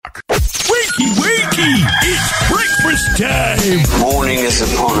Wakey, wakey! It's breakfast time! Morning is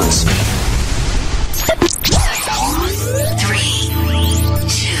upon us. 3, 2,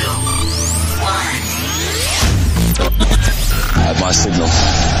 1. I have my signal.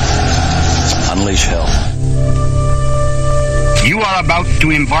 Unleash hell. You are about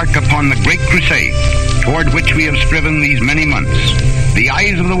to embark upon the great crusade toward which we have striven these many months. The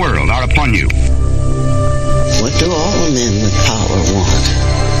eyes of the world are upon you. What do all men with power want?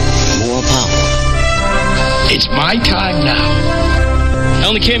 More power. It's my time now. I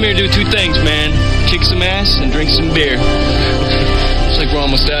only came here to do two things, man. Kick some ass and drink some beer. Looks like we're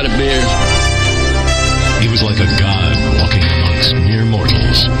almost out of beer. He was like a god walking amongst mere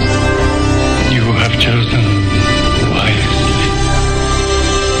mortals. You have chosen wisely.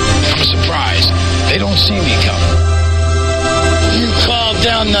 I'm surprised. They don't see me coming. You called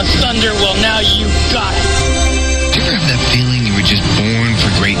down the thunder, well now you got it. Do you ever have that feeling you were just born for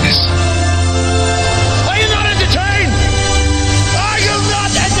greatness? Are you not entertained? Are you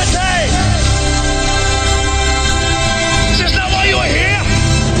not entertained? Is this not why you are here?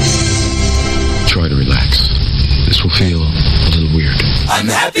 Try to relax. This will feel a little weird. I'm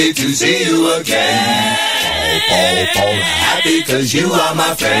happy to see you again. Happy cause you are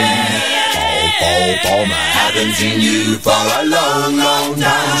my friend. I haven't seen you for a long, long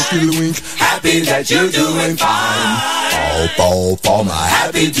time. Happy that you're doing fine.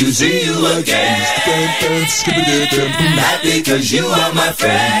 Happy to see you again. Happy cause you are my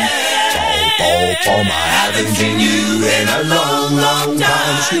friend. I haven't seen you in a long, long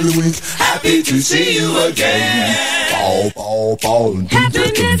time. Happy to see you again.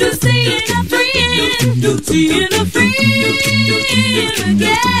 Happiness is seeing a friend. Seeing a friend again.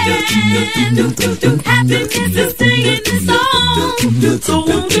 Happiness is singing this song. So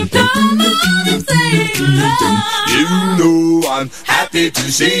won't you come on and sing along? You know I'm happy to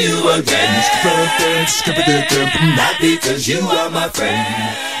see you again. Happy cause you are my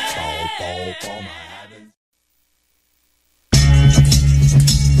friend.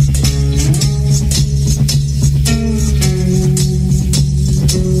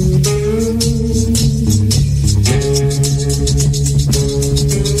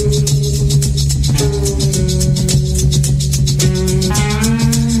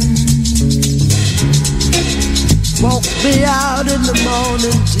 Walk me out in the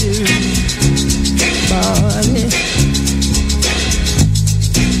morning dew, buddy.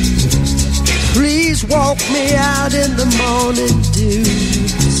 Please walk me out in the morning dew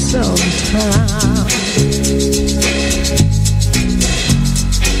sometime.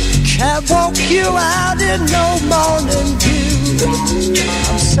 Can't walk you out in no morning dew.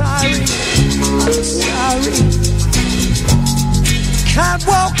 I'm sorry, I'm sorry. Can't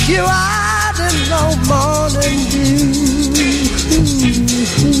walk you out in no morning dew.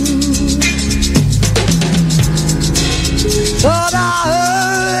 But I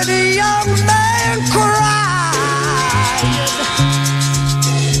heard a young man crying.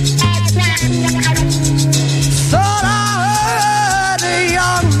 Thought I heard a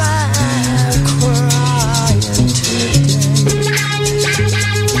young man crying today.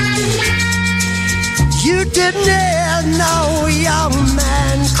 You didn't hear no young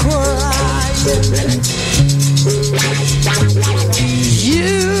man crying.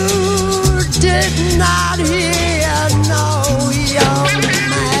 You did not hear no young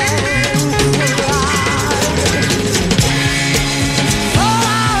man crying. Oh,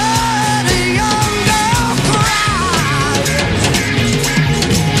 I heard a young girl crying.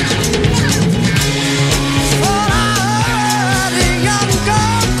 Oh, I heard a young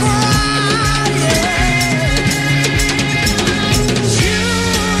girl crying.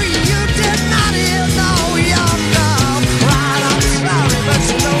 You did not hear no young girl crying. I'm sorry, but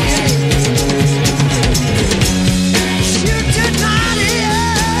you know you did. You did not hear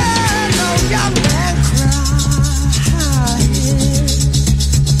no young man crying.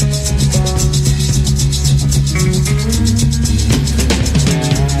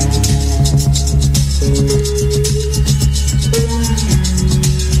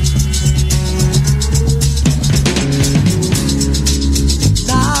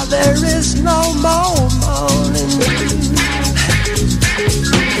 Now there is no more morning dew.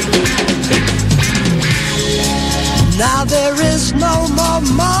 Now there is no more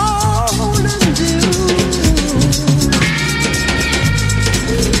morning dew.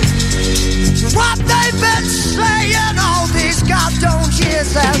 What they've been saying all these goddamn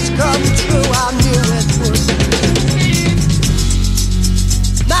years has come true. I knew it would.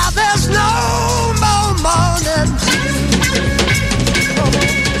 Now there's no more morning dew.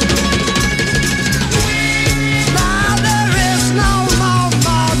 Now there is no more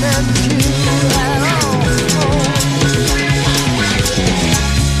morning dew.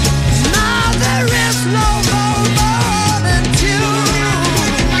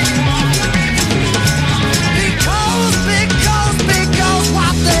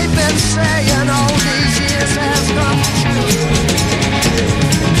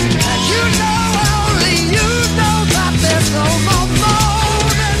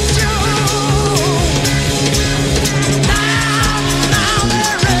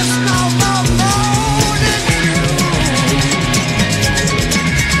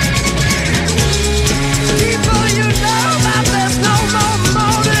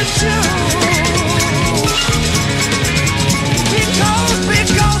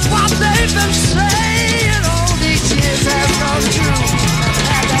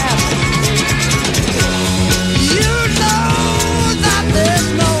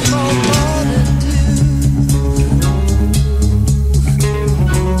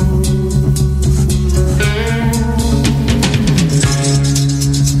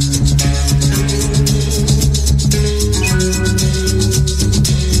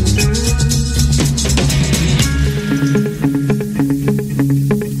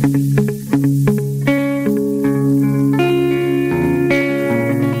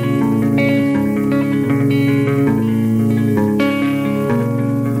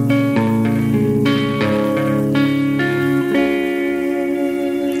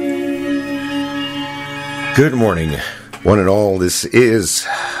 Good morning, one and all. This is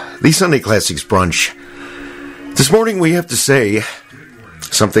the Sunday Classics Brunch. This morning we have to say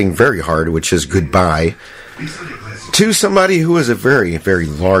something very hard, which is goodbye to somebody who is a very, very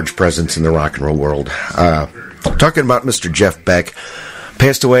large presence in the rock and roll world. Talking about Mr. Jeff Beck,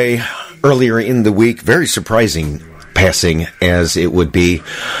 passed away earlier in the week. Very surprising passing, as it would be.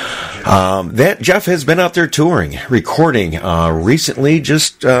 That Jeff has been out there touring, recording, recently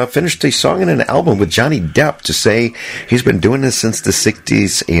just finished a song and an album with Johnny Depp, to say he's been doing this since the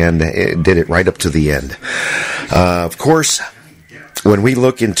 60s and did it right up to the end. Of course, when we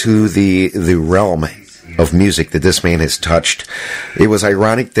look into the realm of music that this man has touched, it was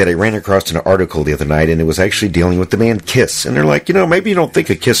ironic that I ran across an article the other night, and it was actually dealing with the band Kiss, and they're like, maybe you don't think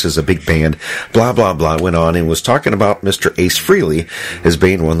of Kiss as a big band, blah blah blah. Went on and was talking about Mr. Ace Frehley as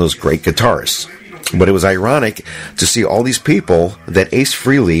being one of those great guitarists. But it was ironic to see all these people that Ace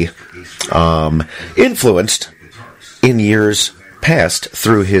Frehley influenced in years past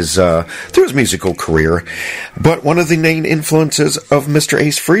through his musical career. But one of the main influences of Mr.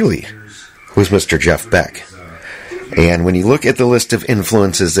 Ace Frehley was Mr. Jeff Beck. And when you look at the list of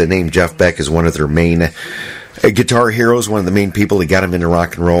influences that name Jeff Beck as one of their main guitar heroes, one of the main people that got him into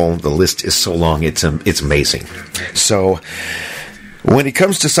rock and roll, the list is so long, it's amazing. So, when it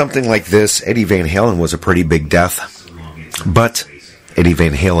comes to something like this, Eddie Van Halen was a pretty big death, but Eddie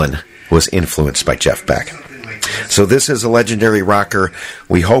Van Halen was influenced by Jeff Beck. So this is a legendary rocker.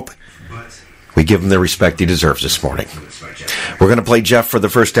 We hope we give him the respect he deserves this morning. We're going to play Jeff for the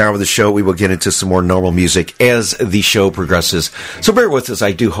first hour of the show. We will get into some more normal music as the show progresses. So bear with us.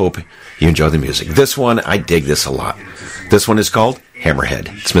 I do hope you enjoy the music. This one, I dig this a lot. This one is called Hammerhead.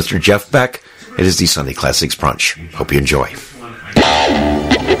 It's Mr. Jeff Beck. It is the Sunday Classics Brunch. Hope you enjoy.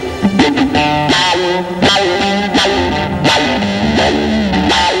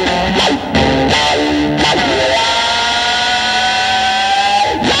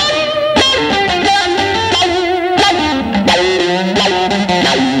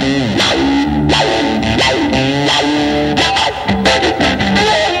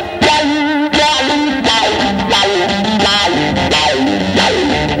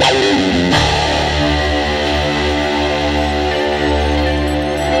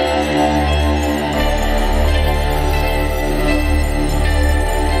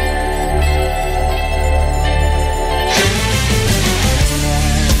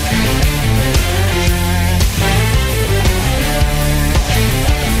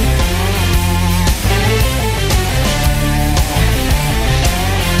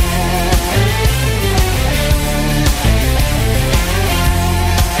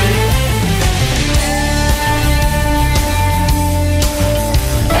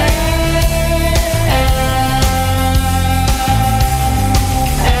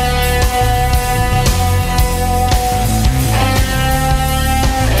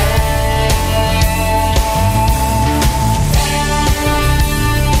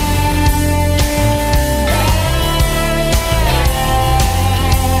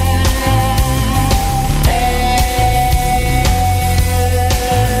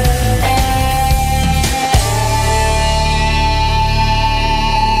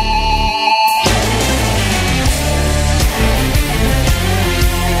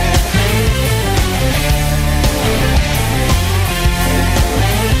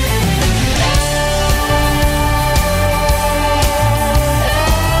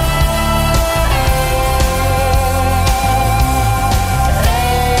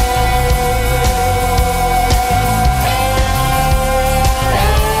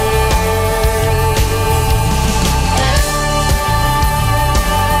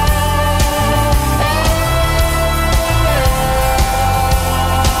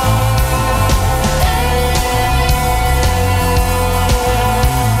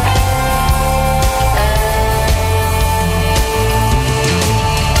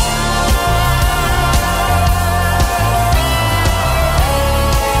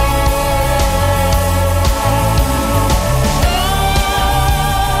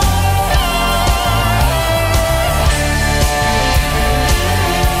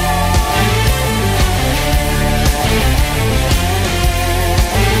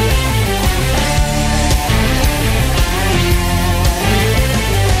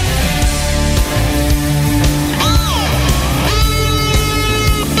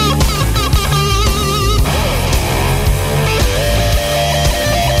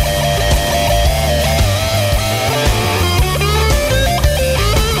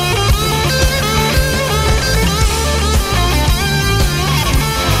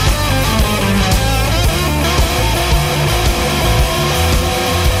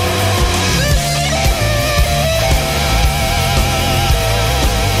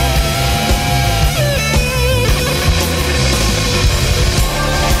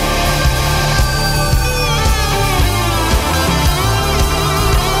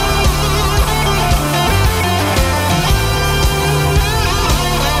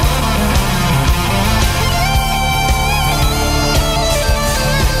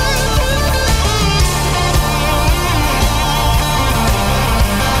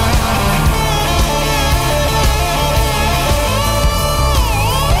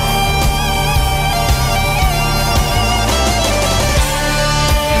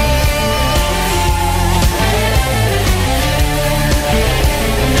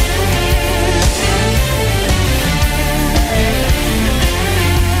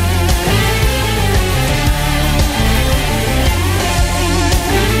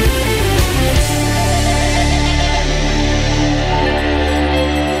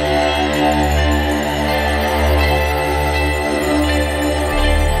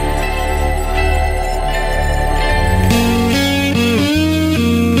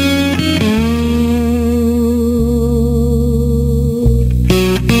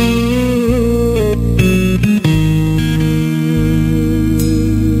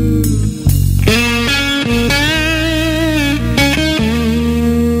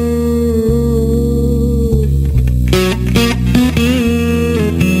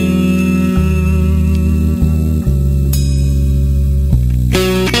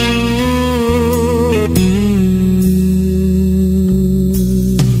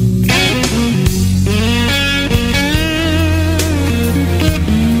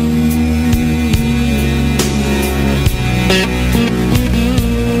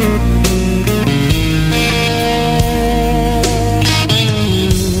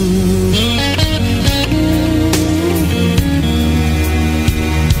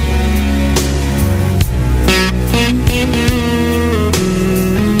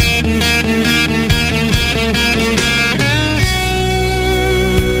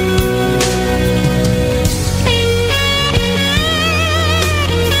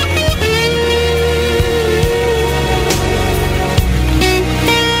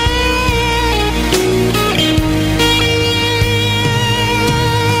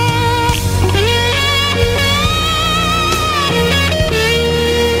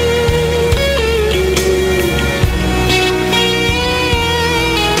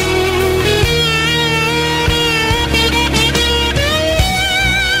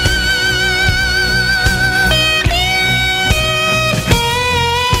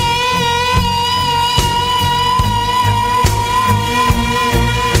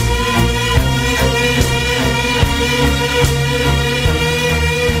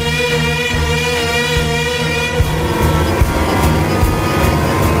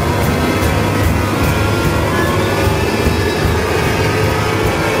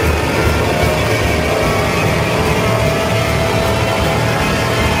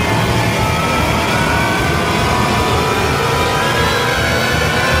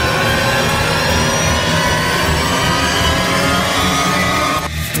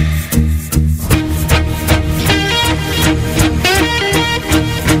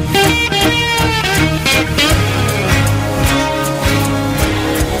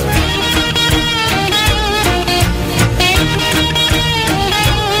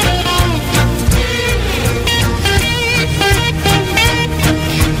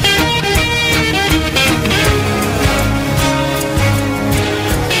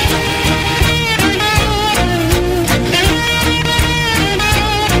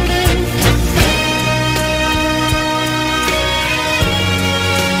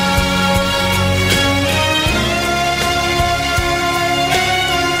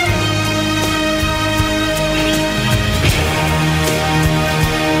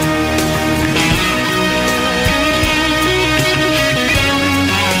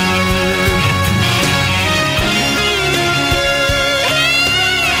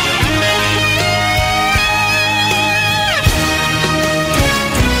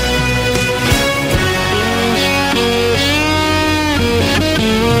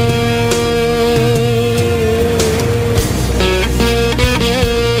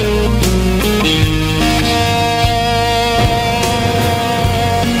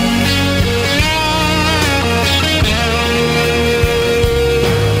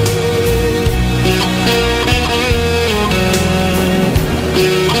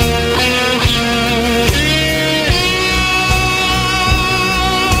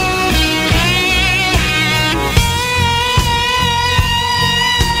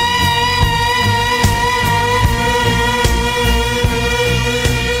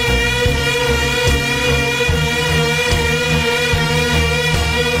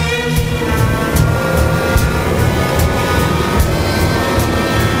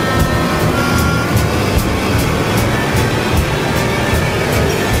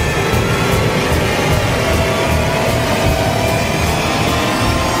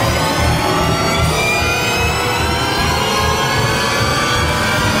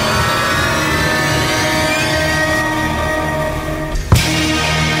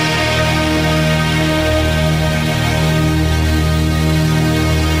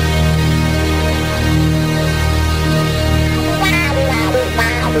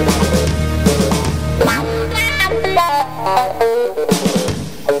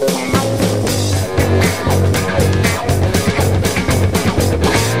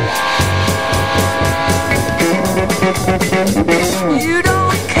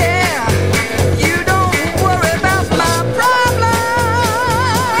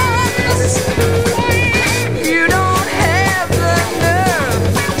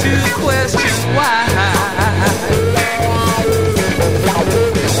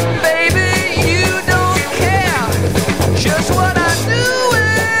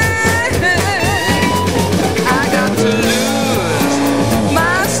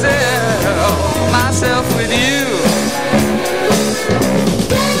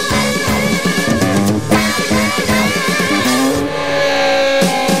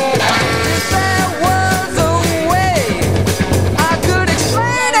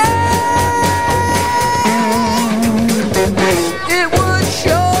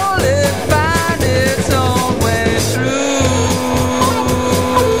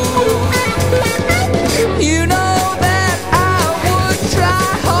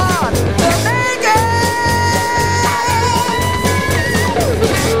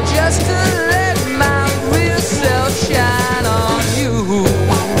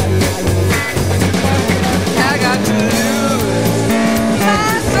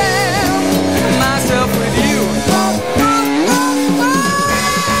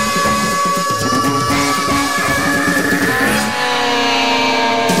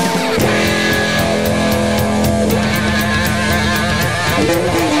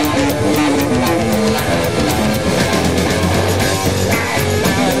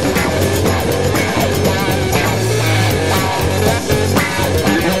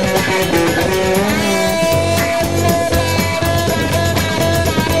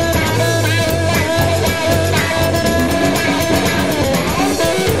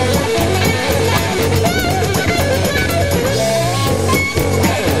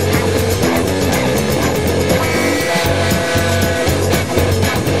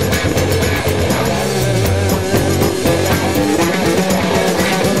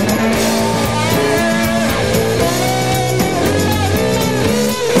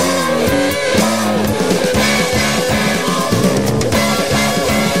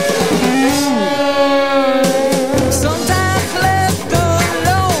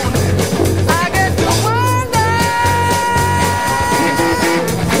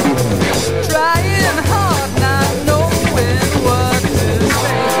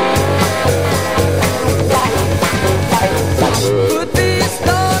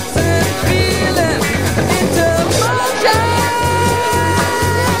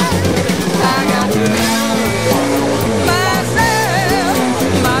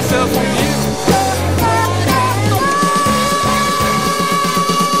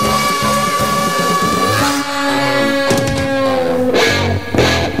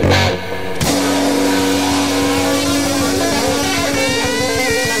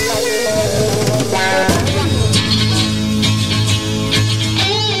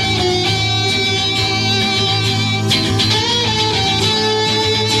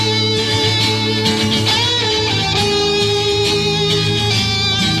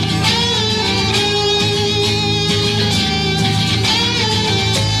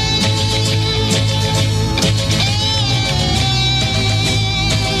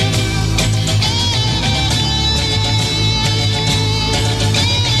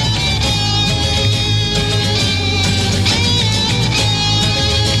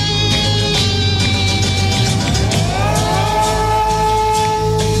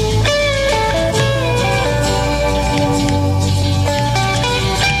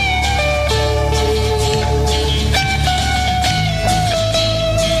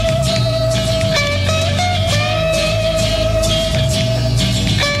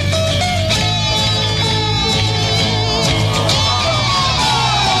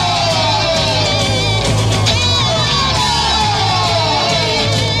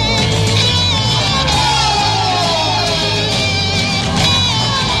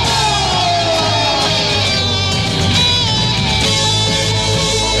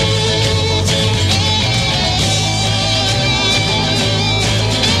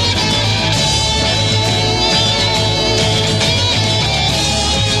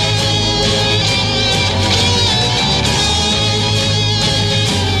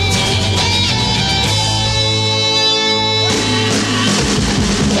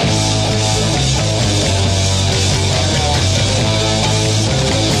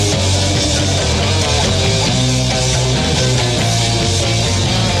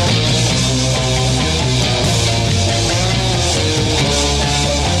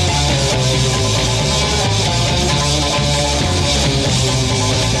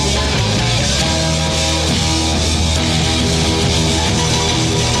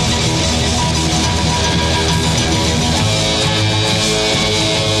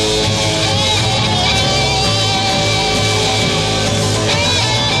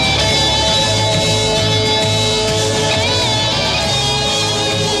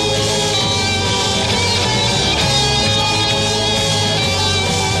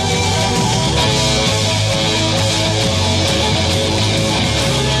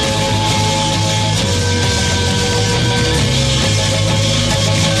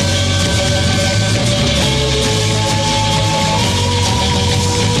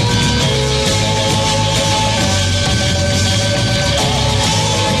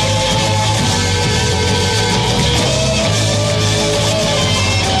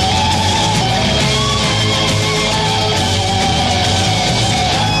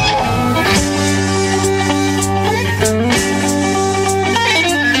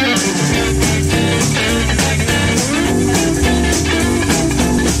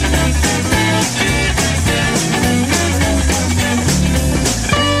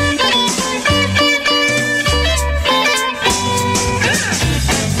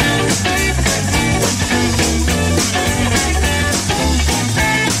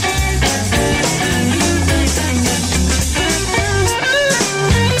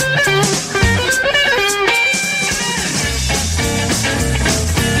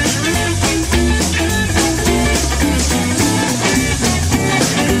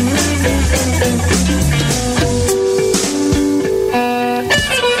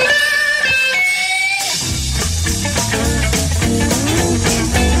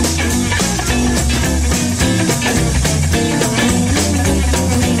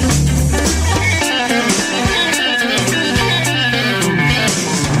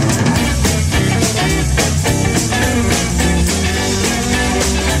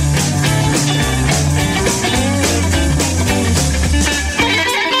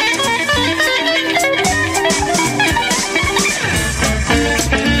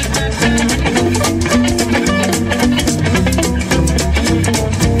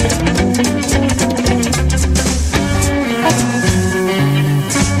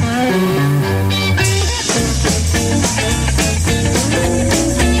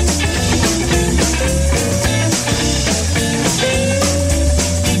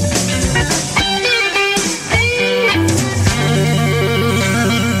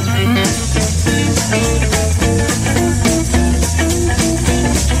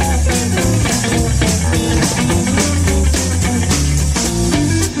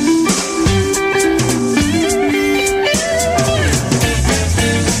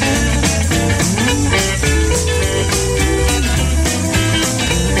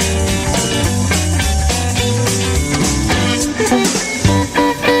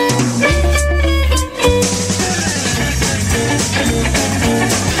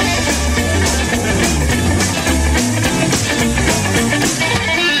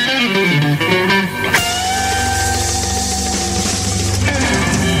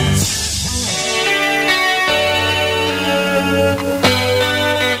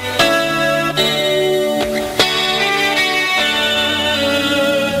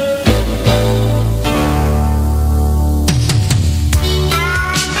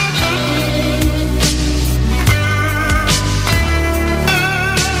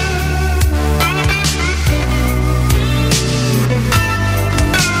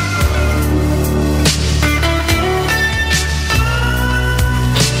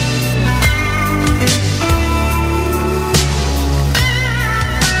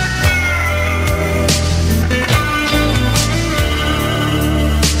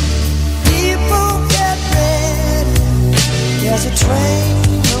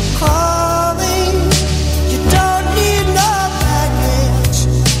 train are coming. You don't need no baggage.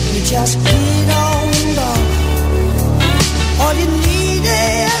 You just get on board. All you need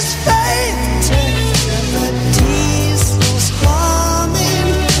is faith to hear the diesel's humming.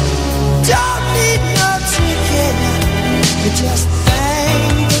 Don't need no ticket. You just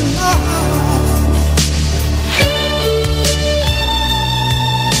thank the Lord.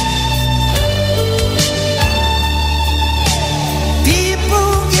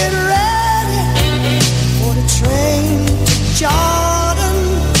 People get ready for the train to Jordan,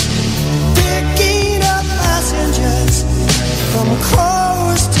 picking up passengers from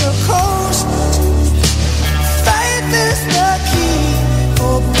coast to coast. Faith is the key.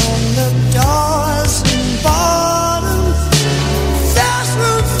 Open the doors and bottoms. There's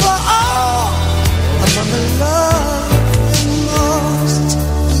room for all among the loving most.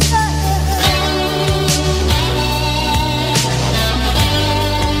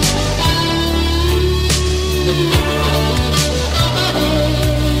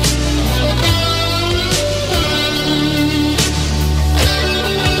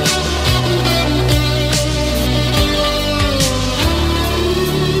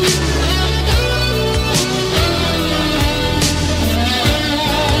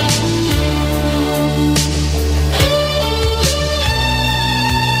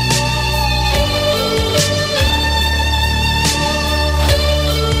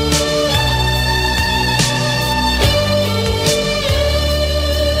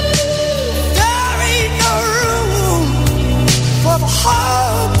 There ain't no room for the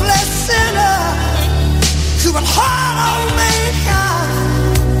hopeless sinner who would hard on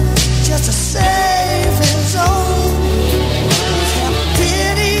mankind just to save his own. Have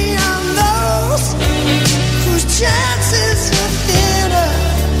pity on those whose chances are thinner,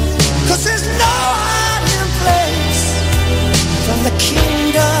 'cause there's no hiding place from the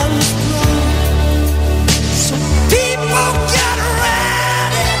kingdom's throne. So people get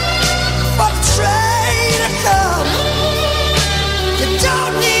ready for the train to come. You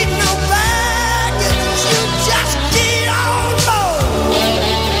don't need no baggage, you just get on board.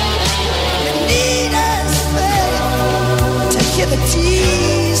 You need is faith to hear the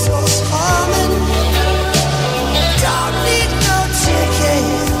diesels humming. Don't need no ticket,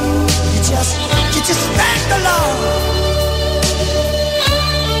 you just thank the Lord.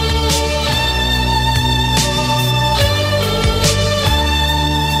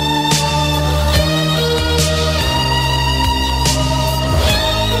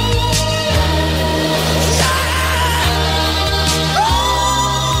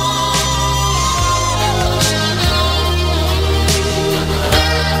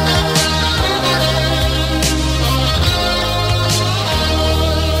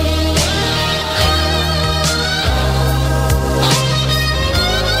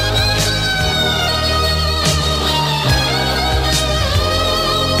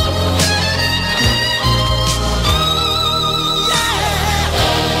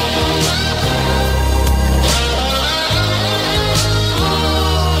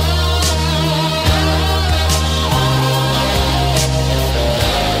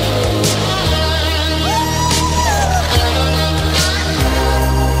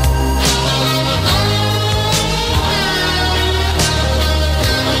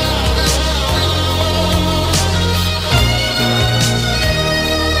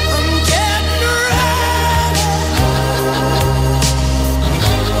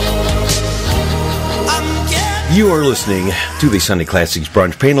 You are listening to the Sunday Classics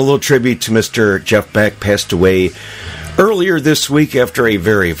Brunch, paying a little tribute to Mr. Jeff Beck, passed away earlier this week after a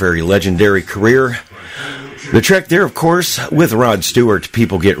very, very legendary career. The track there, of course, with Rod Stewart,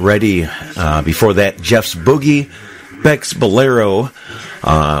 People Get Ready. Before that, Jeff's Boogie, Beck's Bolero.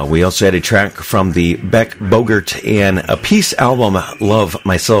 We also had a track from the Beck, Bogert, and a Peace album,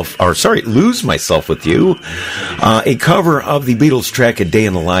 Lose Myself With You. A cover of the Beatles track, A Day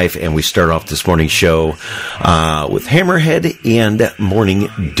in the Life, and we start off this morning's show with Hammerhead and Morning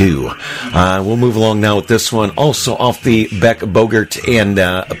Dew. We'll move along now with this one, also off the Beck, Bogert, and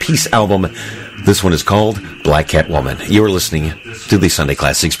a Peace album. This one is called Black Cat Woman. You're listening to the Sunday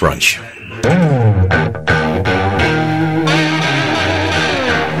Classics Brunch.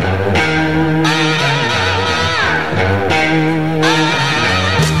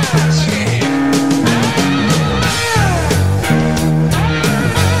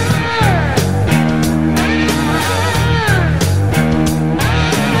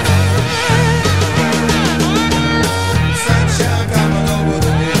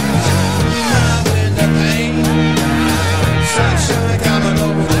 Sunshine coming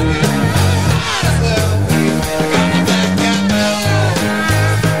over the hill. Might as well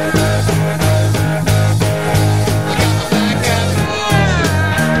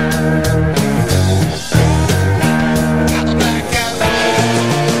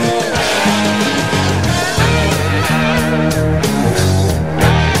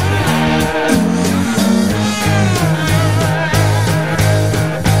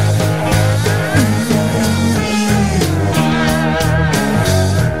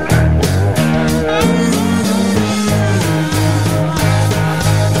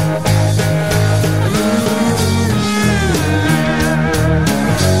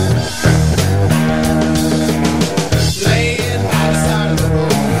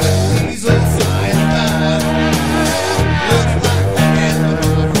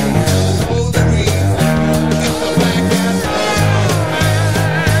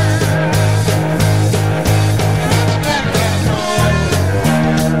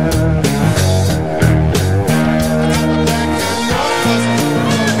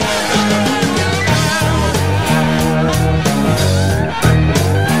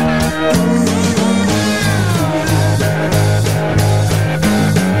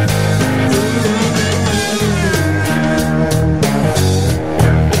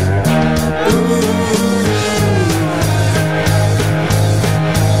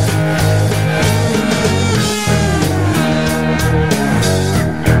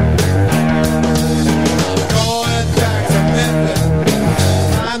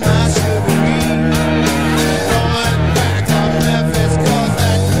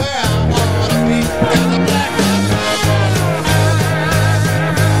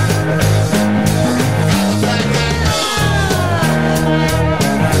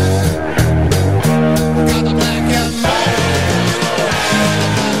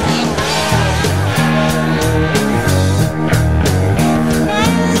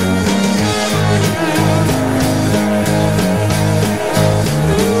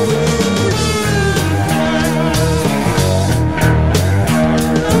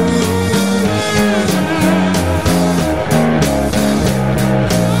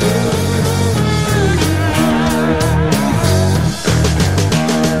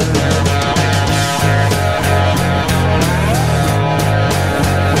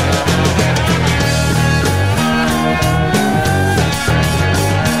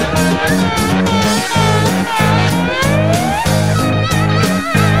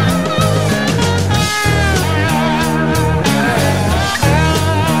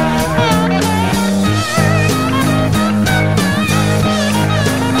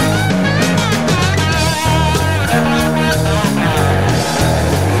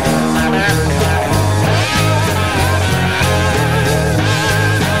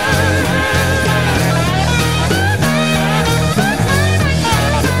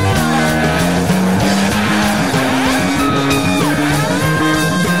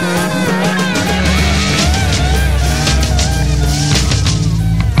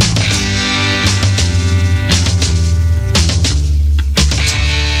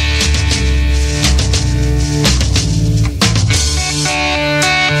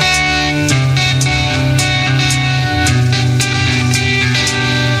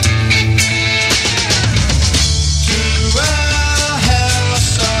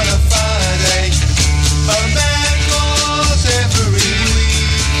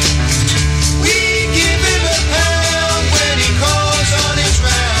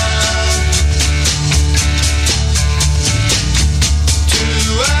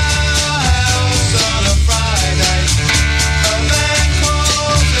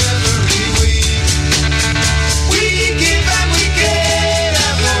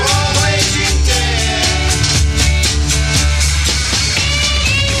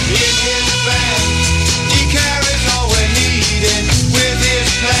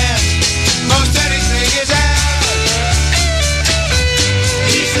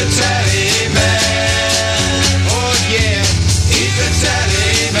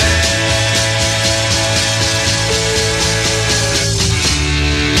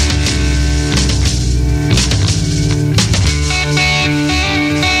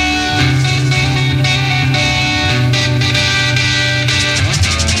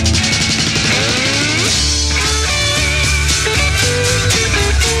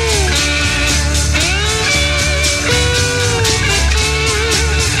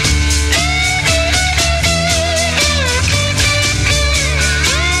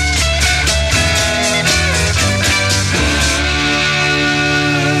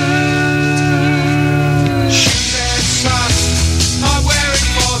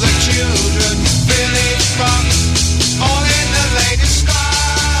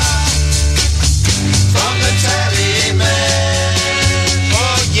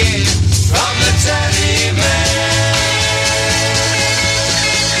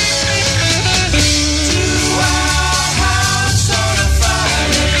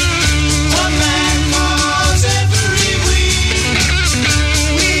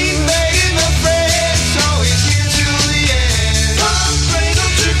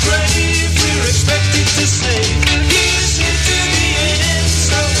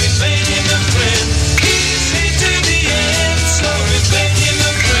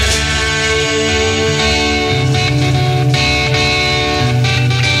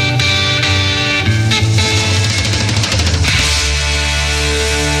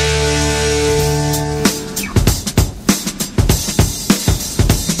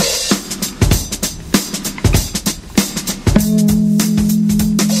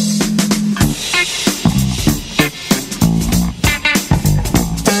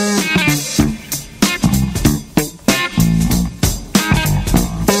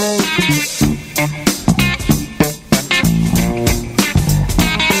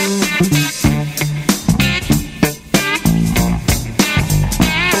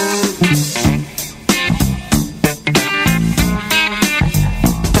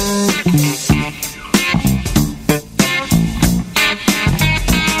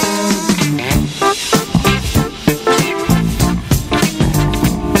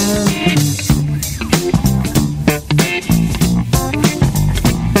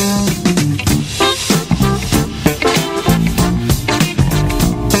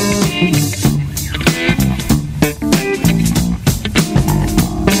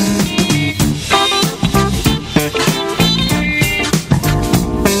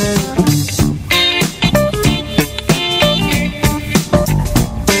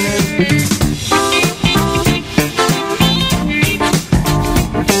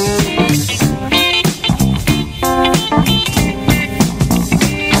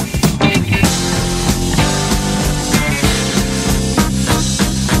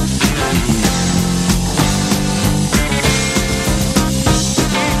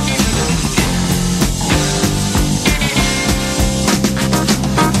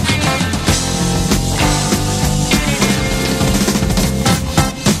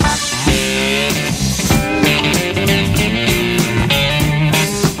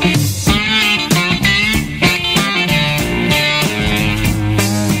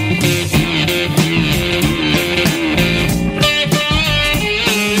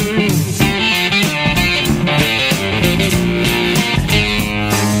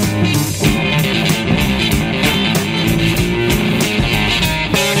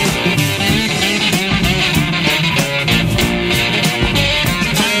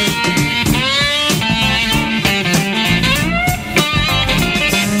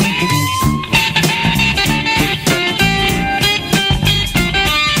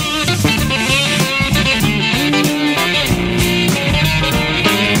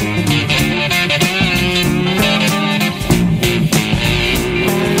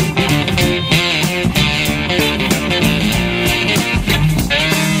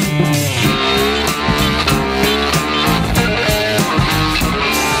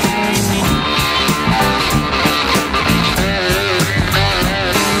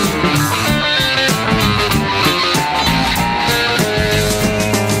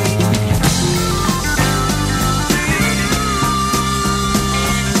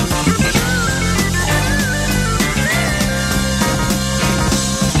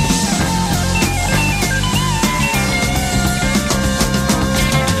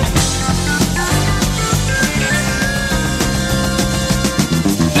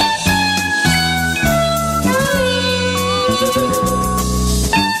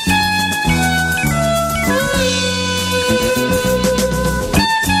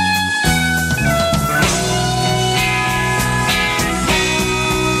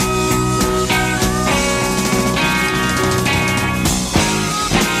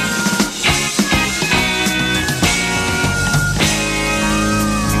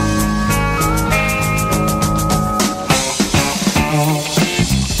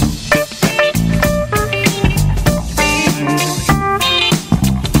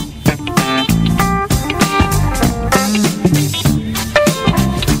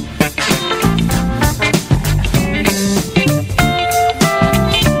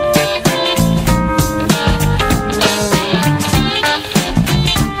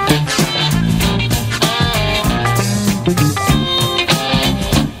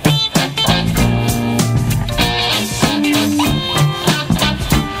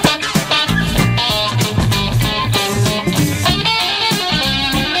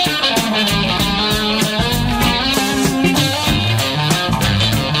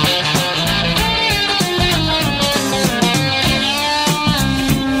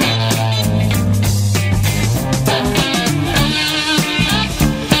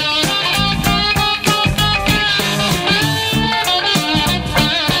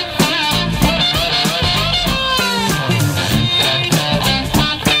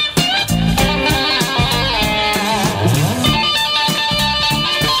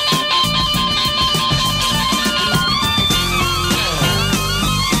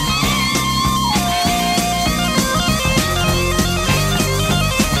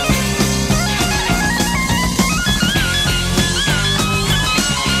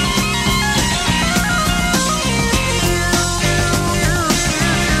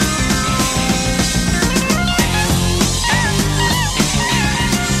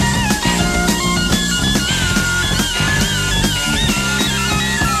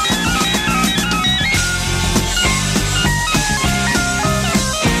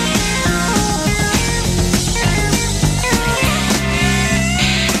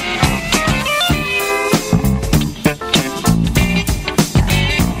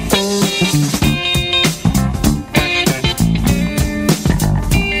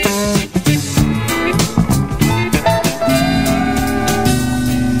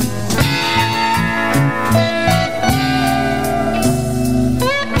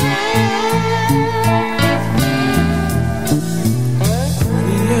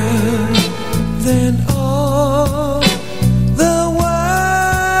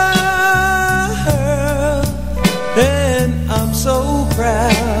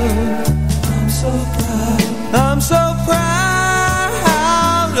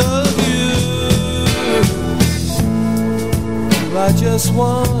are just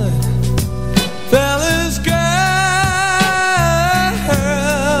one fella's girl,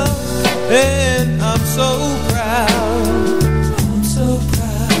 and I'm so proud. I'm so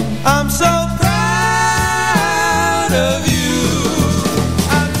proud. I'm so proud of you.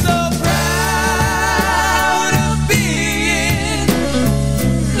 I'm so proud of being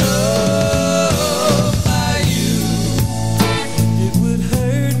loved by you. It would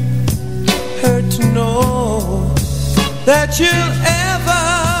hurt to know that you'll ever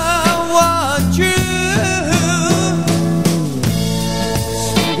want true,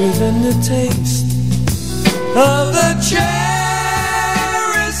 sweeter than the taste of the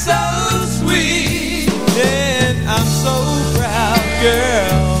cherry so sweet. And I'm so proud,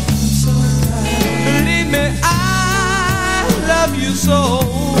 girl, I'm so proud. Believe me, I love you so.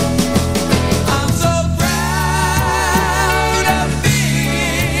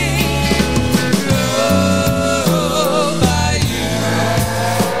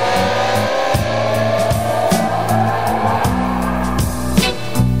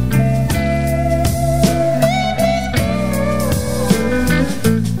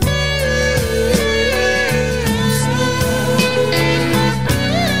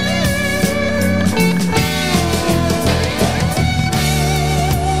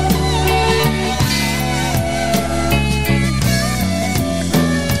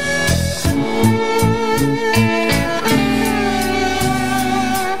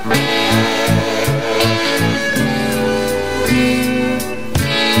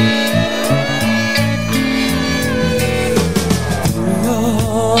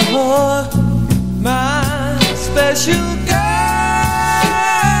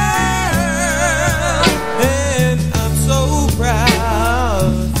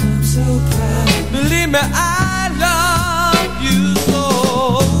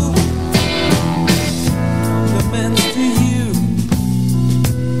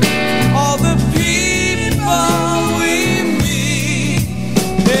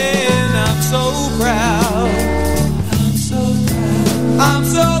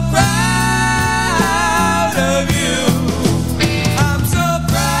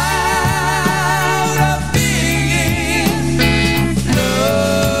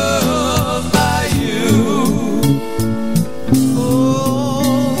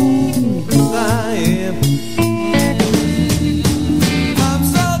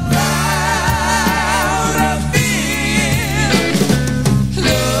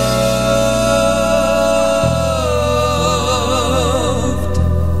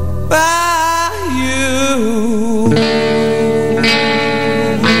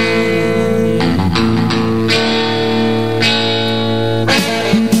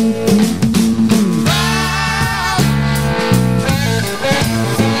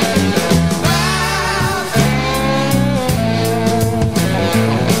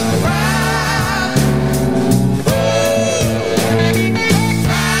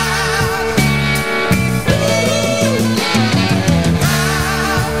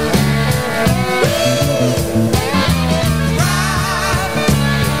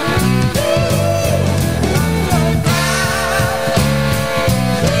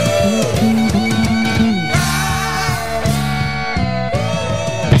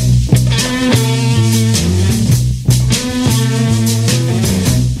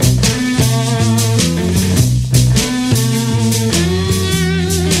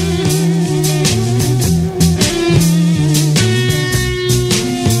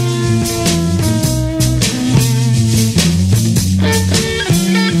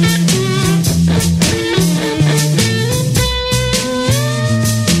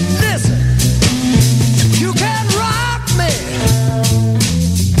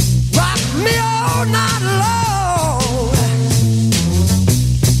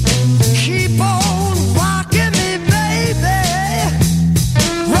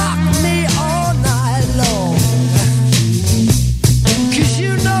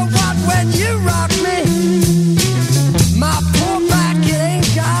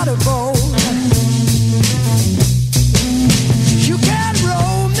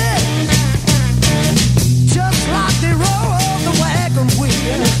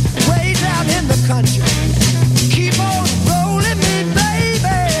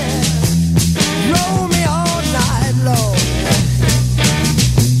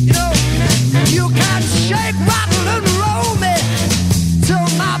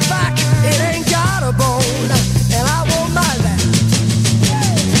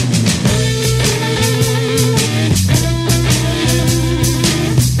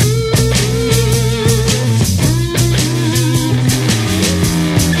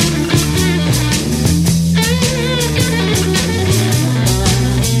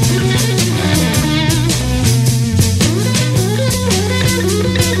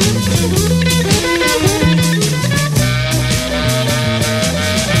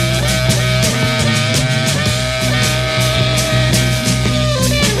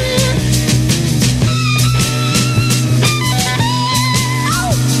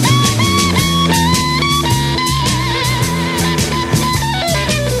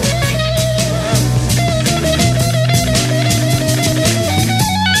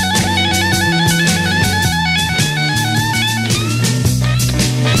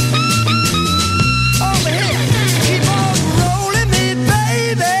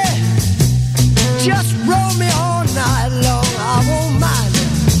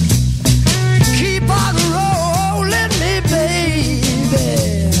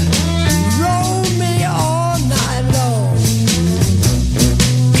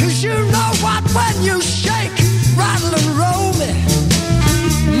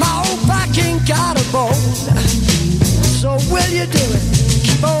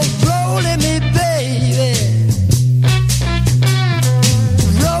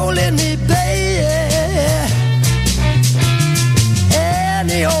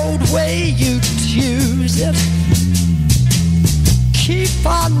 keep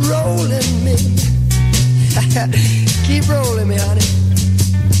on rolling me. Keep rolling me, honey,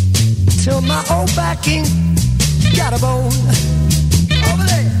 till my old back ain't got a bone. Over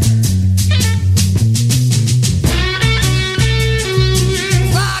there.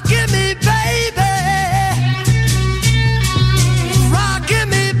 Rockin' me, baby. Rockin'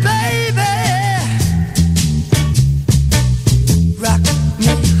 me, baby. Rock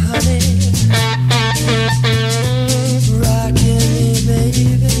me, honey. Rockin' me,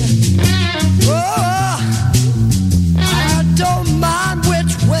 baby. Oh, I don't mind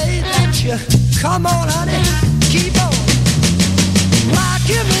which way that you come on, honey. Keep on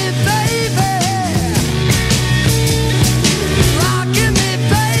rockin' me, baby. Rockin' me,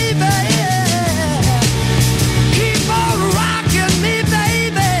 baby. Keep on rockin' me,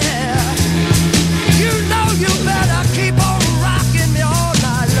 baby. You know you better keep on rockin' me all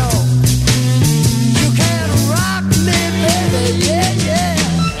night long. You can rock me, baby, yeah, yeah.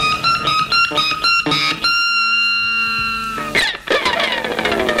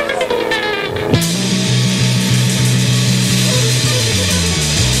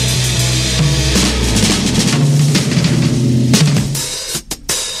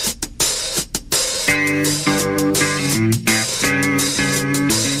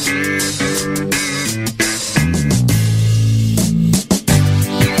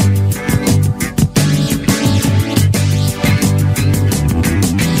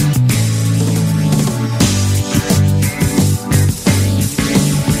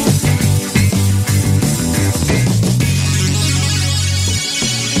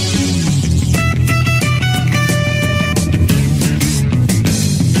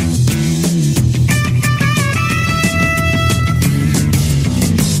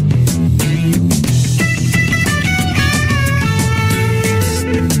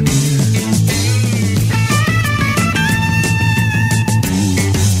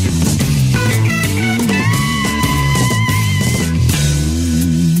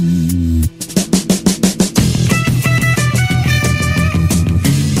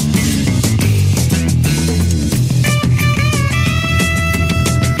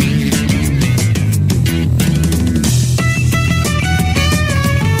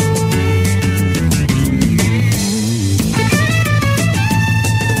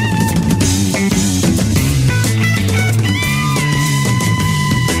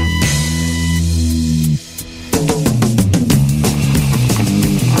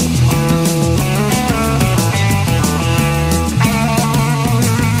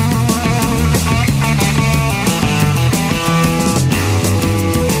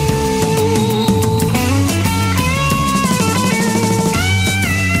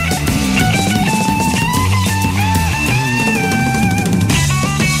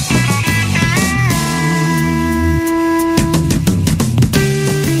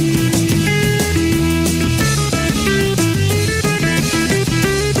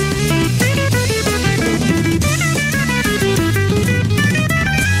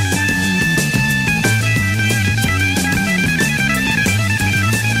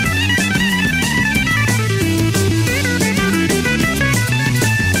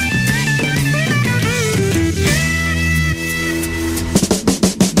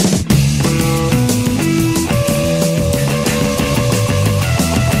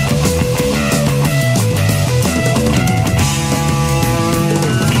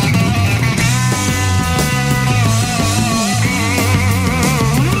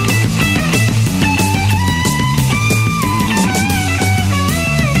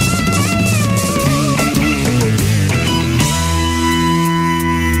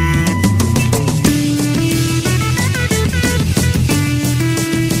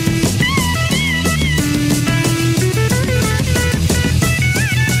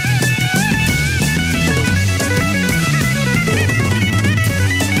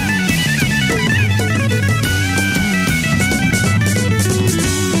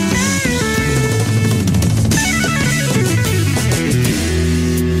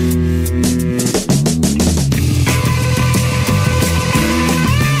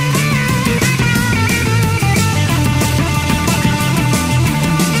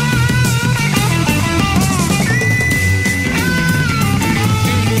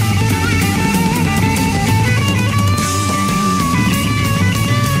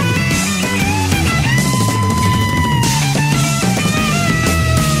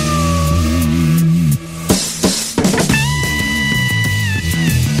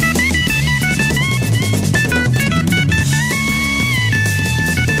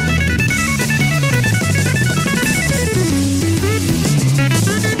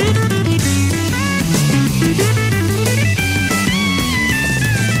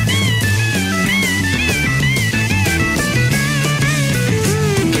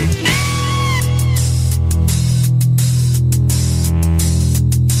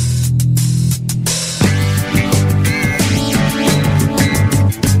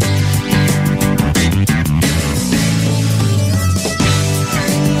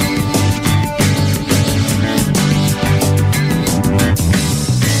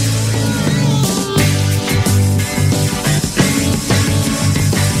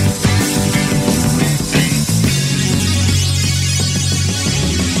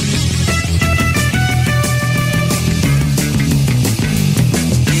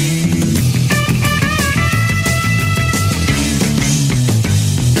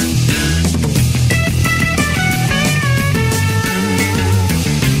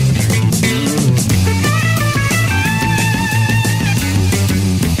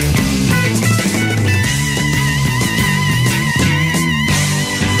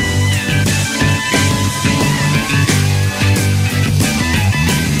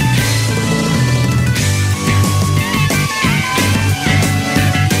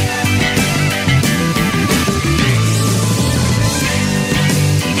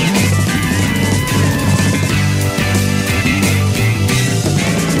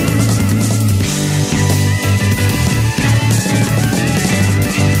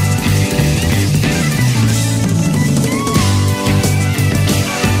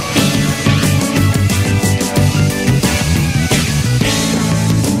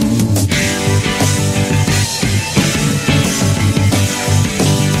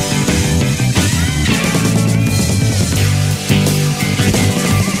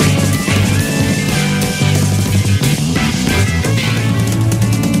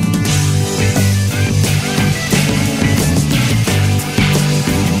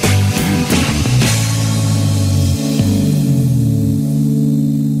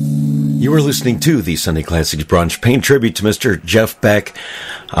 You were listening to the Sunday Classics Brunch, paying tribute to Mr. Jeff Beck.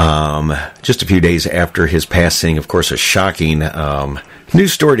 Just a few days after his passing, of course, a shocking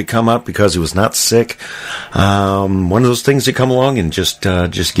news story to come up because he was not sick. One of those things that come along and just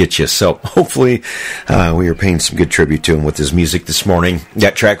get you. So hopefully we are paying some good tribute to him with his music this morning.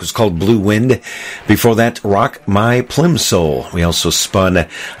 That track was called Blue Wind. Before that, Rock My Plimsoll. We also spun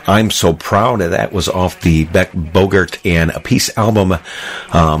I'm So Proud. That was off the Beck, Bogert, and Peace album.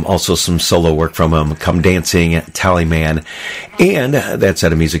 Also some solo work from him, Come Dancing, Tallyman. And that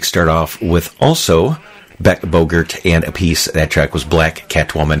set of music start off with also Beck, Bogert, and a piece. That track was Black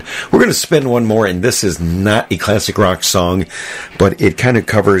Catwoman. We're going to spin one more, and this is not a classic rock song, but it kind of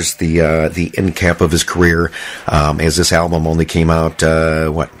covers the end cap of his career, as this album only came out,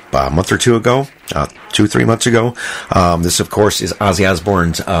 a month or two ago? 2-3 months ago. This, of course, is Ozzy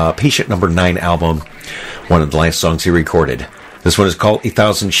Osbourne's Patient Number 9 album, one of the last songs he recorded. This one is called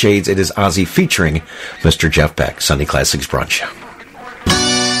 1,000 Shades. It is Ozzy featuring Mr. Jeff Beck. Sunday Classics Brunch.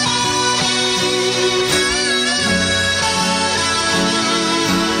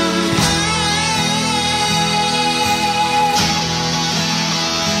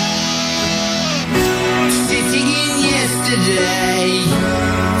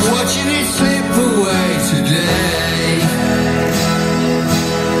 Watching it slip away today.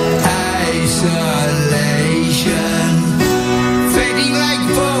 Isolation, fading like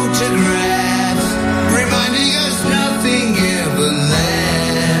photographs, reminding us nothing ever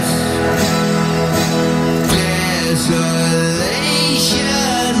lasts. Desolation.